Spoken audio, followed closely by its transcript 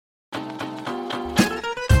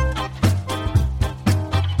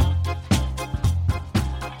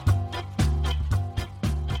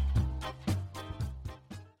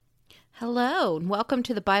Hello, and welcome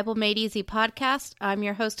to the Bible Made Easy podcast. I'm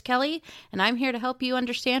your host, Kelly, and I'm here to help you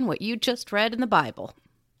understand what you just read in the Bible.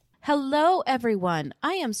 Hello, everyone.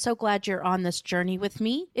 I am so glad you're on this journey with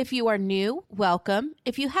me. If you are new, welcome.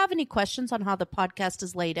 If you have any questions on how the podcast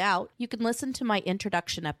is laid out, you can listen to my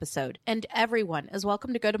introduction episode. And everyone is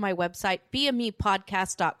welcome to go to my website,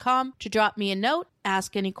 beamepodcast.com, to drop me a note,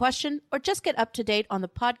 ask any question, or just get up to date on the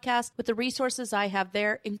podcast with the resources I have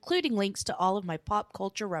there, including links to all of my pop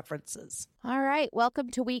culture references. All right,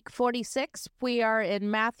 welcome to week 46. We are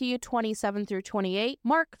in Matthew 27 through 28,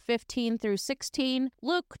 Mark 15 through 16,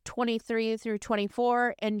 Luke 23 through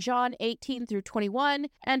 24, and John 18 through 21,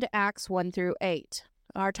 and Acts 1 through 8.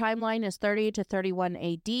 Our timeline is 30 to 31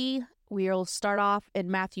 AD. We'll start off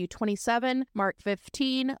in Matthew 27, Mark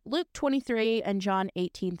 15, Luke 23, and John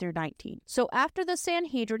 18 through 19. So after the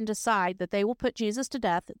Sanhedrin decide that they will put Jesus to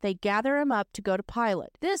death, they gather him up to go to Pilate.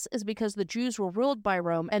 This is because the Jews were ruled by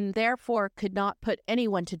Rome and therefore could not put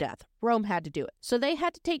anyone to death. Rome had to do it. So they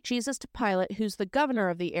had to take Jesus to Pilate, who's the governor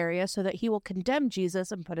of the area, so that he will condemn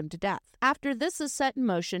Jesus and put him to death. After this is set in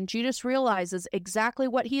motion, Judas realizes exactly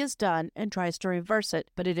what he has done and tries to reverse it,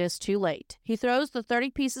 but it is too late. He throws the 30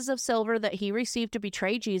 pieces of silver that he received to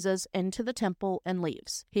betray Jesus into the temple and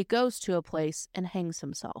leaves. He goes to a place and hangs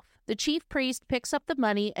himself. The chief priest picks up the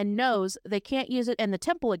money and knows they can't use it in the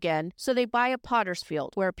temple again, so they buy a potter's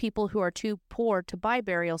field where people who are too poor to buy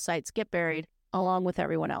burial sites get buried along with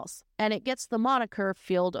everyone else. And it gets the moniker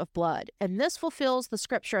Field of Blood. And this fulfills the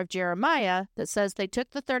scripture of Jeremiah that says they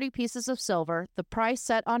took the 30 pieces of silver, the price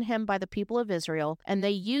set on him by the people of Israel, and they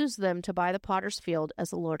used them to buy the potter's field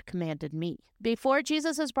as the Lord commanded me. Before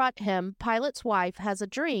Jesus is brought to him, Pilate's wife has a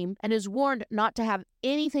dream and is warned not to have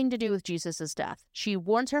anything to do with Jesus' death. She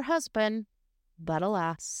warns her husband, but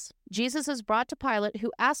alas. Jesus is brought to Pilate,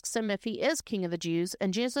 who asks him if he is king of the Jews,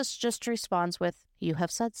 and Jesus just responds with, "You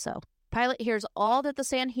have said so." Pilate hears all that the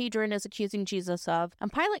Sanhedrin is accusing Jesus of,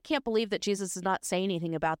 and Pilate can't believe that Jesus is not saying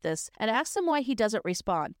anything about this and asks him why he doesn't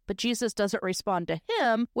respond. But Jesus doesn't respond to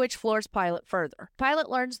him, which floors Pilate further. Pilate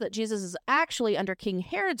learns that Jesus is actually under King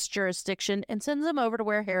Herod's jurisdiction and sends him over to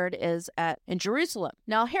where Herod is in Jerusalem.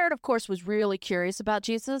 Now, Herod, of course, was really curious about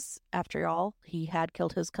Jesus. After all, he had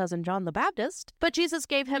killed his cousin John the Baptist. But Jesus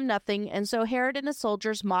gave him nothing, and so Herod and his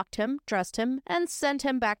soldiers mocked him, dressed him, and sent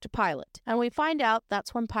him back to Pilate. And we find out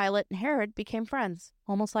that's when Pilate and Herod became friends.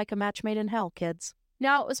 Almost like a match made in hell, kids.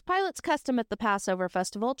 Now, it was Pilate's custom at the Passover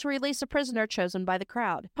festival to release a prisoner chosen by the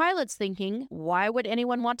crowd. Pilate's thinking, why would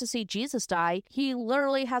anyone want to see Jesus die? He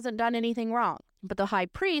literally hasn't done anything wrong. But the high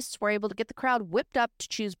priests were able to get the crowd whipped up to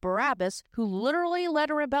choose Barabbas, who literally led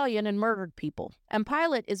a rebellion and murdered people. And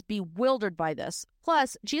Pilate is bewildered by this.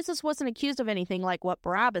 Plus, Jesus wasn't accused of anything like what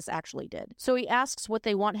Barabbas actually did. So he asks what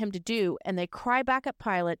they want him to do, and they cry back at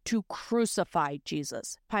Pilate to crucify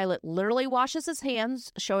Jesus. Pilate literally washes his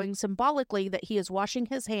hands, showing symbolically that he is washing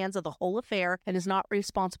his hands of the whole affair and is not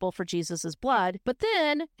responsible for Jesus' blood, but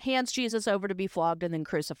then hands Jesus over to be flogged and then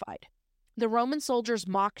crucified. The Roman soldiers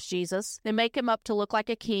mock Jesus. They make him up to look like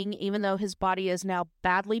a king, even though his body is now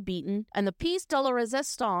badly beaten. And the piece de la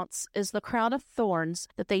resistance is the crown of thorns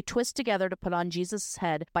that they twist together to put on Jesus'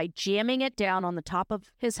 head by jamming it down on the top of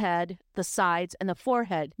his head, the sides, and the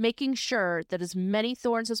forehead, making sure that as many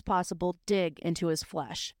thorns as possible dig into his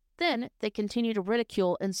flesh. Then they continue to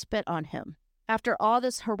ridicule and spit on him. After all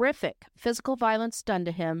this horrific physical violence done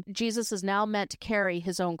to him, Jesus is now meant to carry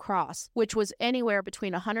his own cross, which was anywhere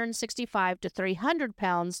between 165 to 300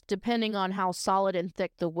 pounds, depending on how solid and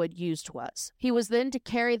thick the wood used was. He was then to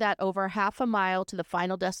carry that over half a mile to the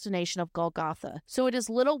final destination of Golgotha. So it is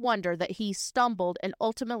little wonder that he stumbled and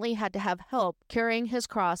ultimately had to have help carrying his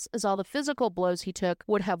cross, as all the physical blows he took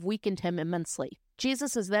would have weakened him immensely.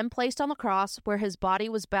 Jesus is then placed on the cross where his body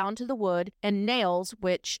was bound to the wood, and nails,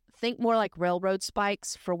 which think more like railroad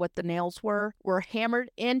spikes for what the nails were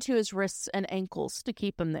hammered into his wrists and ankles to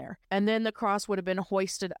keep him there. And then the cross would have been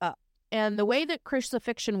hoisted up. And the way that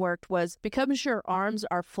crucifixion worked was, because your arms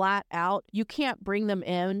are flat out, you can't bring them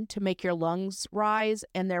in to make your lungs rise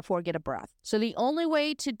and therefore get a breath. So the only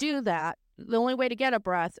way to do that, the only way to get a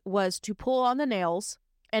breath was to pull on the nails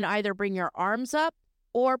and either bring your arms up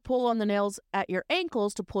or pull on the nails at your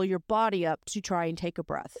ankles to pull your body up to try and take a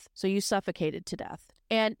breath. So you suffocated to death.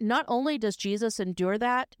 And not only does Jesus endure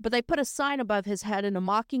that, but they put a sign above his head in a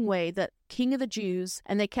mocking way that King of the Jews,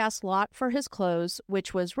 and they cast lot for his clothes,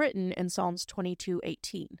 which was written in Psalms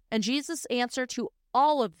 22:18. And Jesus' answer to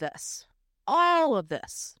all of this,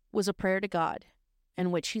 was a prayer to God,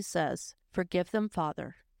 in which he says, "Forgive them,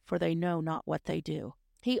 Father, for they know not what they do."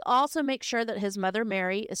 He also makes sure that his mother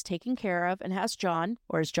Mary is taken care of and has John,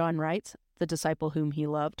 or as John writes, the disciple whom he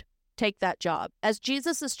loved, take that job. As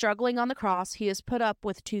Jesus is struggling on the cross, he is put up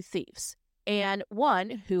with two thieves. And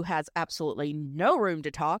one, who has absolutely no room to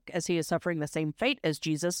talk as he is suffering the same fate as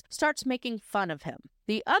Jesus, starts making fun of him.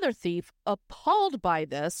 The other thief, appalled by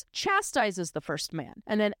this, chastises the first man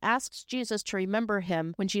and then asks Jesus to remember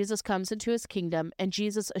him when Jesus comes into his kingdom, and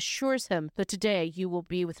Jesus assures him that today you will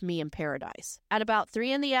be with me in paradise. At about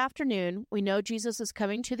 3 p.m, we know Jesus is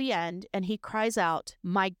coming to the end, and he cries out,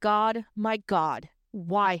 my God,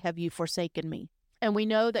 why have you forsaken me?" And we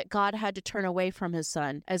know that God had to turn away from his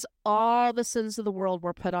son as all the sins of the world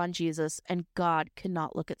were put on Jesus, and God could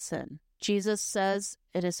not look at sin. Jesus says,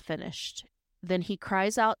 "It is finished." Then he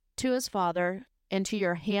cries out to his Father, "Into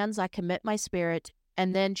your hands I commit my spirit."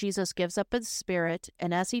 And then Jesus gives up his spirit.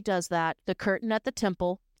 And as he does that, the curtain at the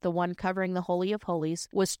temple, the one covering the Holy of Holies,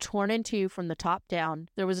 was torn in two from the top down.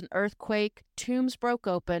 There was an earthquake, tombs broke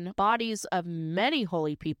open, bodies of many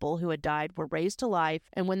holy people who had died were raised to life,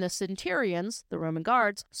 and when the centurions, the Roman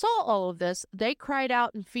guards, saw all of this, they cried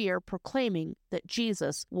out in fear, proclaiming that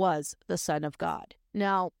Jesus was the Son of God.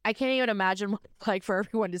 Now, I can't even imagine what it's like for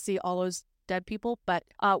everyone to see all those dead people, but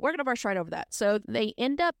we're going to brush right over that. So they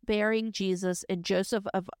end up burying Jesus in Joseph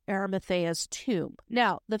of Arimathea's tomb.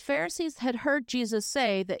 Now, the Pharisees had heard Jesus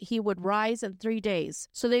say that he would rise in 3 days,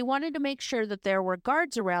 so they wanted to make sure that there were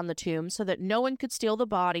guards around the tomb so that no one could steal the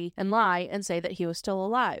body and lie and say that he was still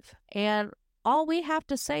alive. And all we have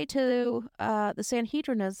to say to the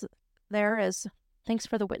Sanhedrin is, thanks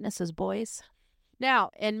for the witnesses, boys.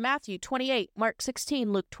 Now, in Matthew 28, Mark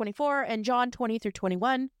 16, Luke 24, and John 20 through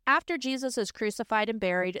 21, after Jesus is crucified and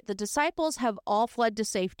buried, the disciples have all fled to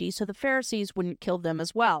safety so the Pharisees wouldn't kill them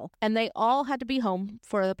as well. And they all had to be home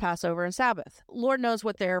for the Passover and Sabbath. Lord knows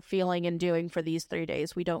what they're feeling and doing for these 3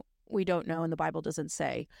 days. We don't know, and the Bible doesn't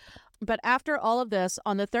say. But after all of this,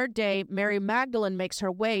 on the third day, Mary Magdalene makes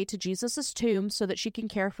her way to Jesus' tomb so that she can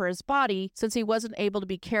care for his body, since he wasn't able to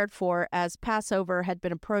be cared for as Passover had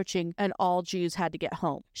been approaching and all Jews had to get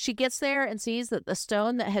home. She gets there and sees that the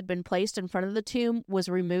stone that had been placed in front of the tomb was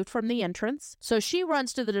removed from the entrance. So she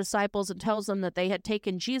runs to the disciples and tells them that they had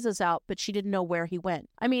taken Jesus out, but she didn't know where he went.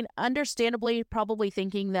 I mean, understandably, probably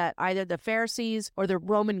thinking that either the Pharisees or the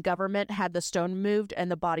Roman government had the stone moved and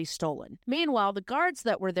the body stolen. Meanwhile, the guards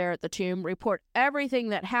that were there at the tomb report everything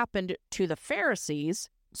that happened to the Pharisees.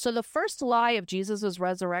 So the first lie of Jesus'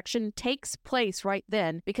 resurrection takes place right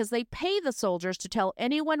then because they pay the soldiers to tell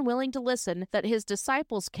anyone willing to listen that his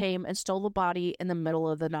disciples came and stole the body in the middle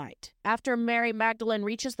of the night. After Mary Magdalene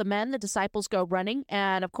reaches the men, the disciples go running,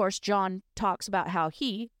 and of course John talks about how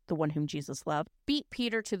he, the one whom Jesus loved, beat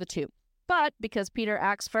Peter to the tomb. But because Peter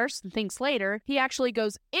acts first and thinks later, he actually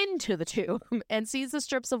goes into the tomb and sees the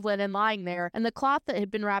strips of linen lying there and the cloth that had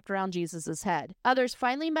been wrapped around Jesus' head. Others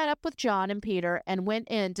finally met up with John and Peter and went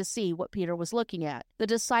in to see what Peter was looking at. The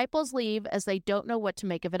disciples leave as they don't know what to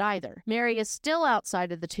make of it either. Mary is still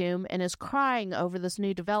outside of the tomb and is crying over this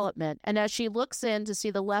new development. And as she looks in to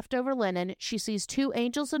see the leftover linen, she sees 2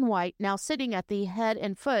 angels in white now sitting at the head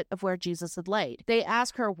and foot of where Jesus had laid. They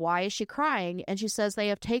ask her, why is she crying? And she says they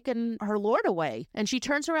have taken her Lord away. And she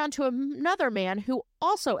turns around to another man who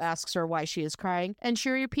also asks her why she is crying, and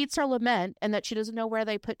she repeats her lament and that she doesn't know where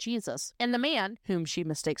they put Jesus. And the man, whom she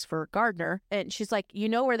mistakes for a gardener, and she's like, you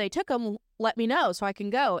know where they took him, let me know so I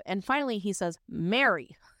can go. And finally he says,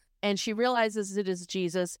 Mary. And she realizes it is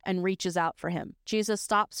Jesus and reaches out for him. Jesus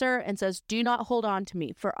stops her and says, do not hold on to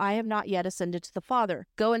me, for I have not yet ascended to the Father.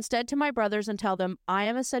 Go instead to my brothers and tell them, I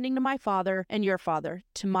am ascending to my Father and your Father,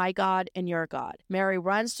 to my God and your God. Mary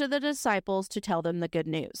runs to the disciples to tell them the good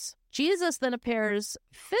news. Jesus then appears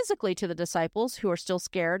physically to the disciples, who are still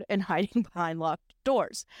scared and hiding behind locked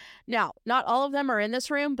doors. Now, not all of them are in this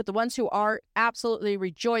room, but the ones who are absolutely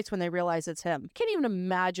rejoice when they realize it's him. Can't even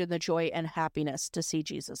imagine the joy and happiness to see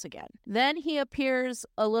Jesus again. Then he appears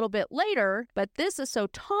a little bit later, but this is so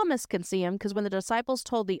Thomas can see him, because when the disciples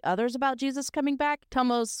told the others about Jesus coming back,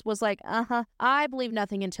 Thomas was like, I believe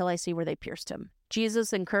nothing until I see where they pierced him.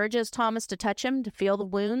 Jesus encourages Thomas to touch him, to feel the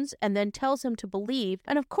wounds, and then tells him to believe.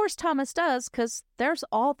 And of course Thomas does, because there's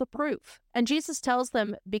all the proof. And Jesus tells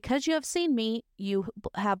them, because you have seen me, you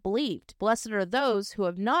have believed. Blessed are those who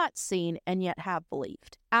have not seen and yet have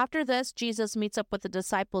believed. After this, Jesus meets up with the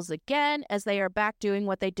disciples again as they are back doing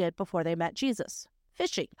what they did before they met Jesus.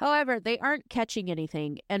 Fishing. However, they aren't catching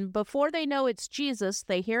anything, and before they know it's Jesus,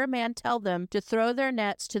 they hear a man tell them to throw their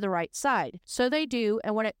nets to the right side. So they do,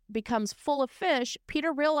 and when it becomes full of fish,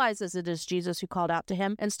 Peter realizes it is Jesus who called out to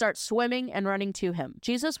him and starts swimming and running to him.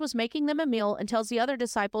 Jesus was making them a meal and tells the other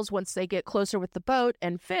disciples once they get closer with the boat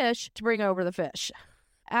and fish to bring over the fish.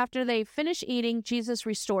 After they finish eating, Jesus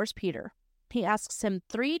restores Peter. He asks him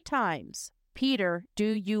 3 times, Peter, do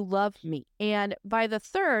you love me? And by the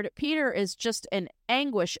third, Peter is just in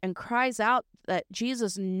anguish and cries out that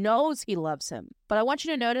Jesus knows he loves him. But I want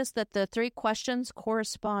you to notice that the 3 questions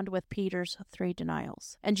correspond with Peter's 3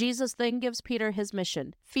 denials. And Jesus then gives Peter his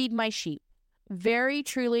mission: feed my sheep. Very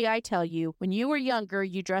truly, I tell you, when you were younger,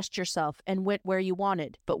 you dressed yourself and went where you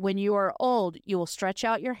wanted. But when you are old, you will stretch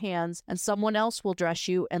out your hands, and someone else will dress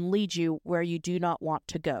you and lead you where you do not want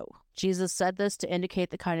to go. Jesus said this to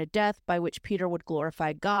indicate the kind of death by which Peter would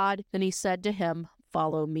glorify God. Then he said to him,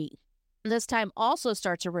 "Follow me." This time also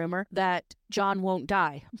starts a rumor that John won't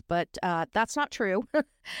die, but that's not true.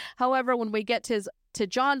 However, when we get to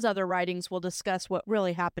John's other writings, we'll discuss what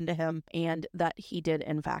really happened to him and that he did,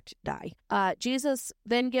 in fact, die. Jesus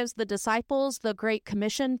then gives the disciples the Great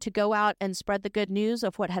Commission to go out and spread the good news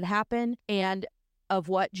of what had happened and of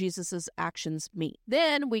what Jesus's actions mean.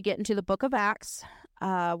 Then we get into the book of Acts.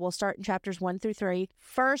 We'll start in chapters 1 through 3.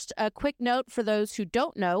 First, a quick note for those who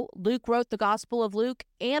don't know, Luke wrote the Gospel of Luke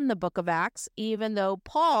and the book of Acts. Even though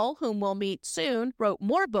Paul, whom we'll meet soon, wrote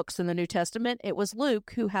more books in the New Testament, it was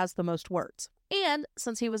Luke who has the most words. And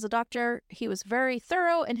since he was a doctor, he was very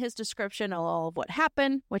thorough in his description of all of what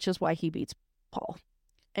happened, which is why he beats Paul.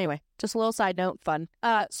 Anyway, just a little side note, fun.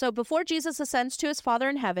 So before Jesus ascends to his Father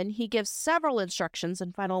in heaven, he gives several instructions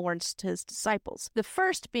and final words to his disciples. The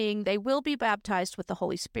first being they will be baptized with the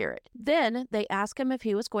Holy Spirit. Then they ask him if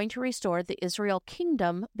he was going to restore the Israel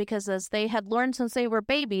kingdom, because as they had learned since they were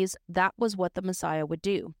babies, that was what the Messiah would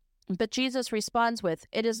do. But Jesus responds with,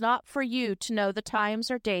 "It is not for you to know the times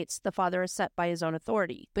or dates the Father has set by his own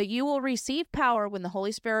authority, but you will receive power when the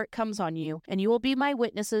Holy Spirit comes on you, and you will be my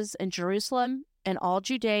witnesses in Jerusalem and all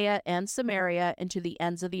Judea and Samaria and to the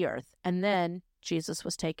ends of the earth." And then Jesus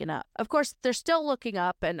was taken up. Of course, they're still looking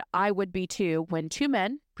up, and I would be too, when 2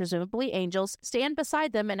 men, presumably angels, stand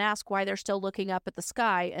beside them and ask why they're still looking up at the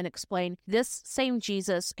sky and explain, "This same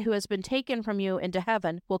Jesus who has been taken from you into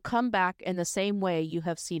heaven will come back in the same way you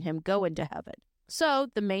have seen him go into heaven." So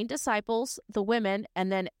the main disciples, the women,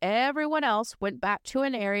 and then everyone else went back to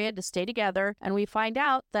an area to stay together, and we find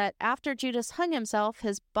out that after Judas hung himself,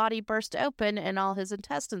 his body burst open and all his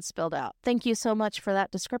intestines spilled out. Thank you so much for that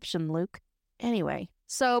description, Luke. Anyway,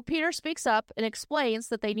 so Peter speaks up and explains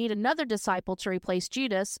that they need another disciple to replace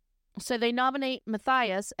Judas, so they nominate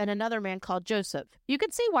Matthias and another man called Joseph. You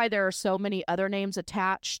can see why there are so many other names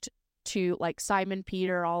attached to, like Simon,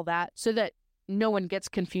 Peter, all that, so that no one gets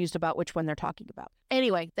confused about which one they're talking about.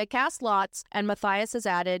 Anyway, they cast lots, and Matthias is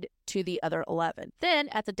added to the other 11. Then,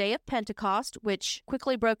 at the day of Pentecost, which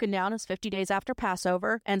quickly broken down as 50 days after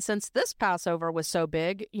Passover, and since this Passover was so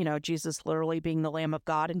big, Jesus literally being the Lamb of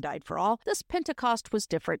God and died for all, this Pentecost was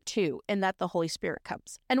different too, in that the Holy Spirit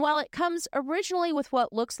comes. And while it comes originally with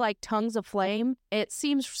what looks like tongues of flame, it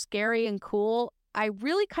seems scary and cool. I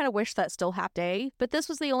really kind of wish that still happened today, but this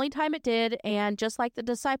was the only time it did, and just like the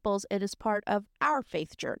disciples, it is part of our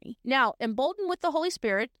faith journey. Now, emboldened with the Holy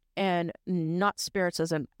Spirit, and not spirits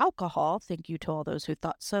as in alcohol, thank you to all those who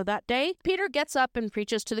thought so that day, Peter gets up and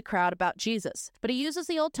preaches to the crowd about Jesus, but he uses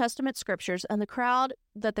the Old Testament scriptures and the crowd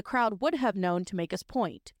would have known to make his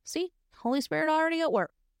point. See, Holy Spirit already at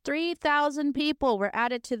work. 3,000 people were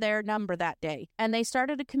added to their number that day, and they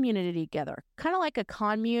started a community together, kind of like a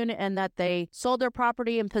commune, and that they sold their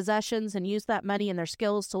property and possessions and used that money and their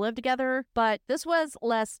skills to live together. But this was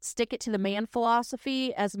less stick it to the man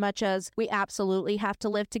philosophy as much as we absolutely have to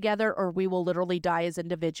live together or we will literally die as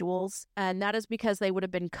individuals. And that is because they would have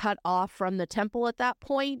been cut off from the temple at that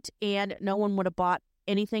point, and no one would have bought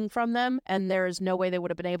anything from them, and there is no way they would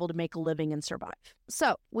have been able to make a living and survive.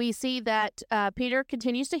 So we see that Peter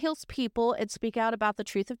continues to heal people and speak out about the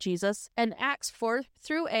truth of Jesus. And Acts 4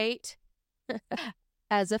 through 8,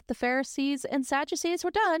 as if the Pharisees and Sadducees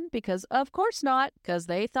were done, because of course not, because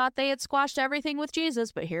they thought they had squashed everything with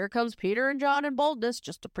Jesus, but here comes Peter and John in boldness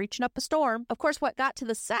just to preaching up a storm. Of course, what got to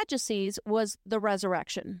the Sadducees was the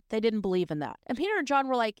resurrection. They didn't believe in that. And Peter and John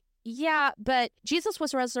were like, yeah, but Jesus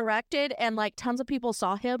was resurrected and tons of people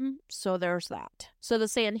saw him, so there's that. So the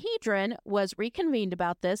Sanhedrin was reconvened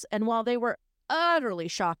about this, and while they were utterly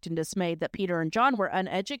shocked and dismayed that Peter and John were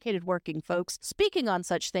uneducated working folks speaking on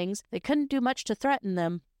such things, they couldn't do much to threaten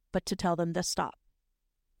them, but to tell them to stop.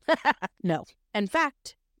 No. In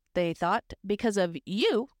fact, they thought, because of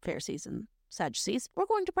you, Pharisees and Sadducees, we're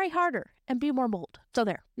going to pray harder and be more bold. So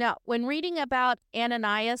there. Now, when reading about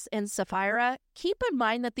Ananias and Sapphira, keep in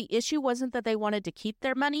mind that the issue wasn't that they wanted to keep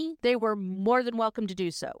their money. They were more than welcome to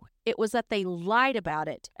do so. It was that they lied about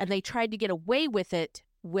it and they tried to get away with it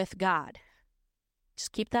with God.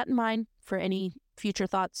 Just keep that in mind for any future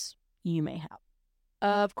thoughts you may have.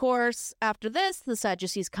 Of course, after this, the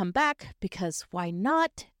Sadducees come back because why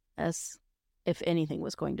not? As if anything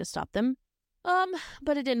was going to stop them.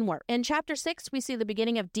 But it didn't work. In chapter 6, we see the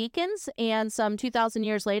beginning of deacons, and some 2,000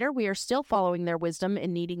 years later, we are still following their wisdom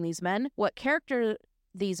in needing these men, what character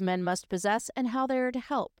these men must possess, and how they are to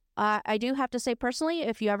help. I do have to say personally,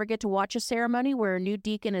 if you ever get to watch a ceremony where a new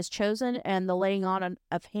deacon is chosen and the laying on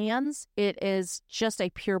of hands, it is just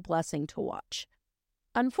a pure blessing to watch.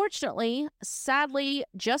 Unfortunately, sadly,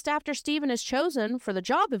 just after Stephen is chosen for the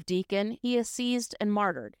job of deacon, he is seized and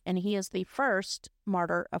martyred, and he is the first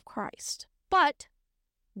martyr of Christ. But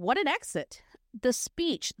what an exit! The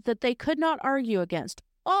speech that they could not argue against,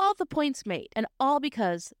 all the points made, and all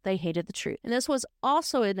because they hated the truth. And this was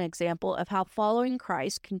also an example of how following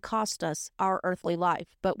Christ can cost us our earthly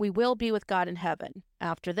life, but we will be with God in heaven.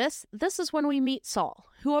 After this is when we meet Saul,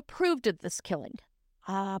 who approved of this killing.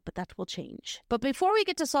 But that will change. But before we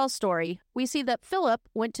get to Saul's story, we see that Philip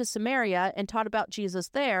went to Samaria and taught about Jesus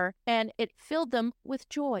there, and it filled them with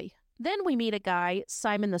joy. Then we meet a guy,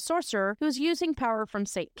 Simon the Sorcerer, who's using power from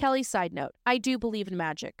Satan. Kelly, side note, I do believe in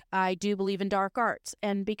magic. I do believe in dark arts.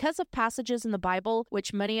 And because of passages in the Bible,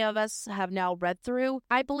 which many of us have now read through,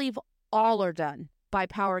 I believe all are done by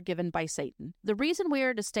power given by Satan. The reason we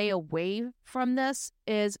are to stay away from this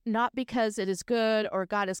is not because it is good or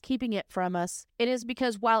God is keeping it from us. It is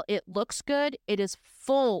because while it looks good, it is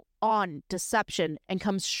full on deception and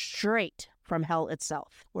comes straight from hell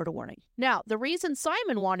itself. Word of warning. Now, the reason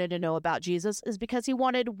Simon wanted to know about Jesus is because he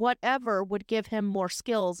wanted whatever would give him more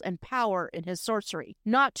skills and power in his sorcery,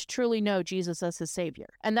 not to truly know Jesus as his savior.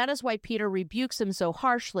 And that is why Peter rebukes him so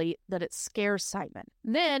harshly that it scares Simon.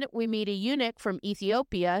 Then we meet a eunuch from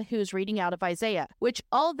Ethiopia who's reading out of Isaiah, which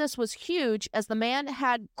all of this was huge as the man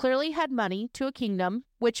had clearly had money to a kingdom,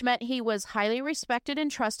 which meant he was highly respected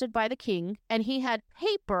and trusted by the king, and he had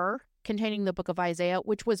paper containing the book of Isaiah,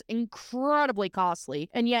 which was incredibly costly,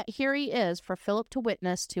 and yet here he is for Philip to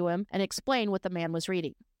witness to him and explain what the man was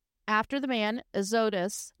reading. After the man,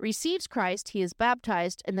 Azotus, receives Christ, he is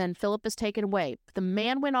baptized, and then Philip is taken away. The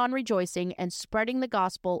man went on rejoicing and spreading the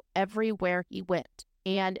gospel everywhere he went.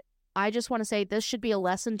 And I just want to say this should be a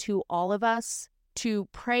lesson to all of us to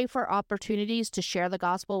pray for opportunities to share the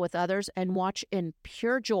gospel with others and watch in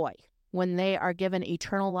pure joy when they are given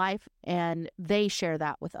eternal life and they share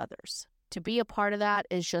that with others. To be a part of that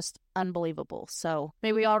is just unbelievable. So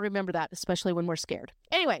may we all remember that, especially when we're scared.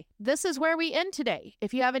 Anyway, this is where we end today.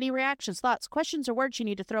 If you have any reactions, thoughts, questions, or words you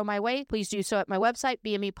need to throw my way, please do so at my website,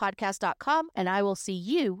 bmepodcast.com, and I will see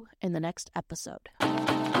you in the next episode.